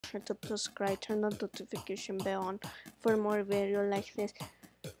sure to subscribe, turn the notification bell on for more video like this.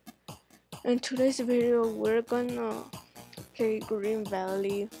 In today's video, we're gonna play Green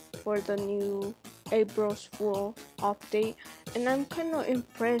Valley for the new April's Fool update, and I'm kind of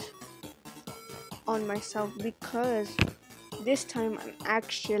impressed on myself because this time I'm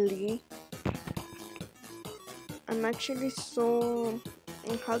actually so,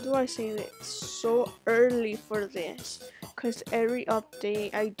 how do I say it, so early for this, because every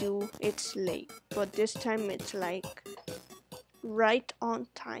update I do it's late, but this time it's like right on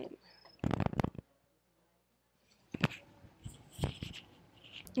time.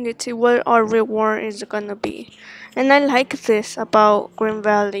 Let's see what our reward is gonna be. And I like this about Green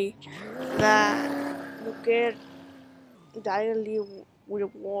Valley, that you get daily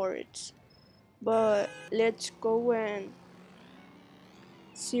rewards. But let's go and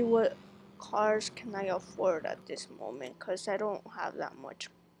see what cars can I afford at this moment, because I don't have that much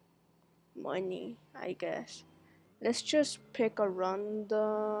money, I guess. Let's just pick a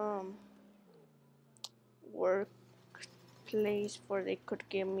random workplace where they could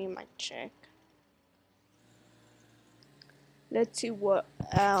give me my check. Let's see what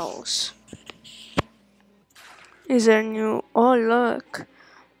else is there new. Oh look,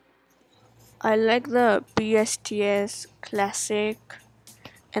 I like the BSTS classic,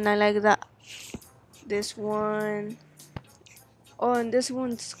 and I like that this one. Oh, and this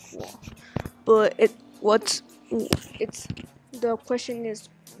one's cool. But it's the question is,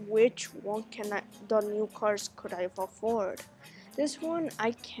 which one can the new cars could I afford? This one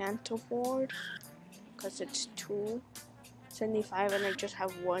I can't afford because it's 275 and I just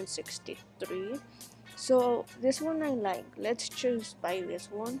have 163. So this one I like. Let's just buy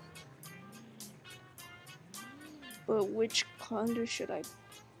this one. But which color should I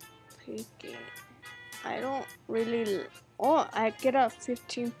pick it? I don't really. Oh, I get a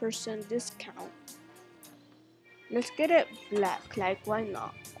 15% discount. Let's get it black, like why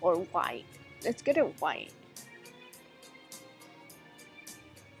not? Or white. Let's get it white.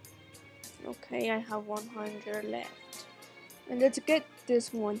 Okay, I have 100 left. And let's get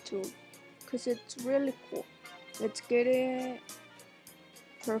this one too, because it's really cool. Let's get it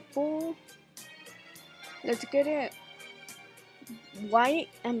purple. Let's get it white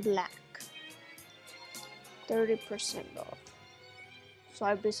and black. 30% off. So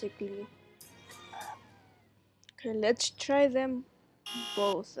I basically. Okay, let's try them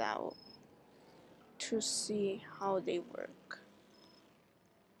both out to see how they work.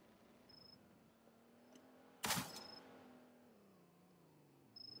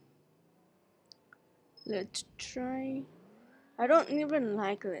 Let's try. I don't even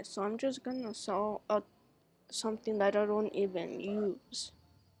like this, so I'm just gonna sell something that I don't even use.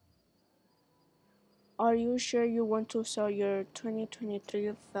 Are you sure you want to sell your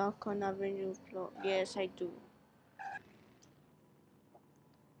 2023 Falcon Avenue float? Yes, I do.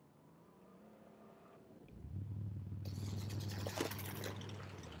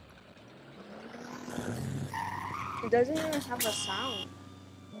 It doesn't even have a sound.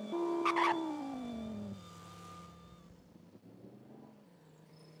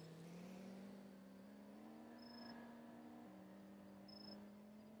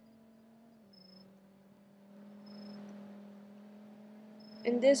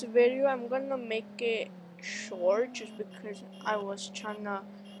 In this video, I'm gonna make it short just because I was trying to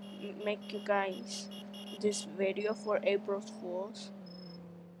make you guys this video for April's Fools.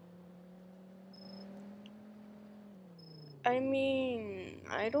 I mean,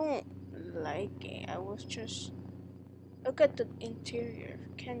 I don't like it. I was just look at the interior.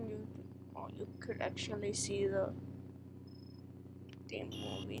 Can you? Oh, you could actually see the thing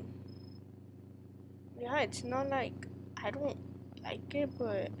moving. Yeah, it's not like I don't like it,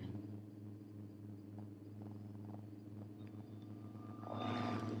 but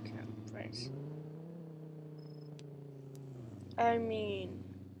you can't press. I mean,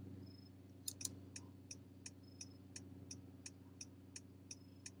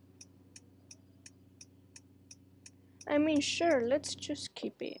 sure. Let's just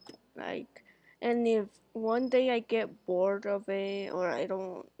keep it. Like, and if one day I get bored of it or I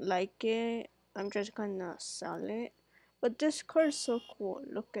don't like it, I'm just gonna sell it. But this car is so cool.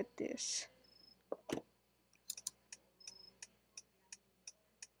 Look at this.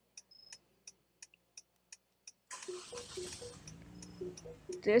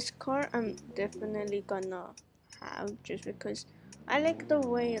 This car I'm definitely gonna have just because I like the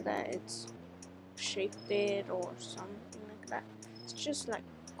way that it's shaped it or something like that. It's just like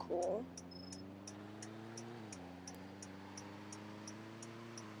cool.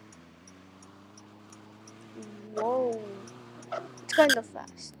 Whoa, It's kind of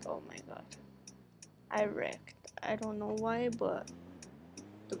fast. Oh my god. I wrecked. I don't know why, but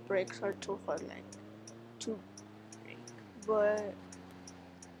the brakes are too hard, like, to brake. But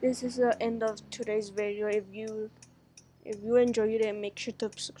this is the end of today's video. If you enjoyed it, make sure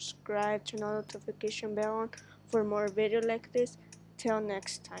to subscribe, turn on the notification bell on for more video like this. Till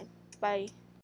next time. Bye.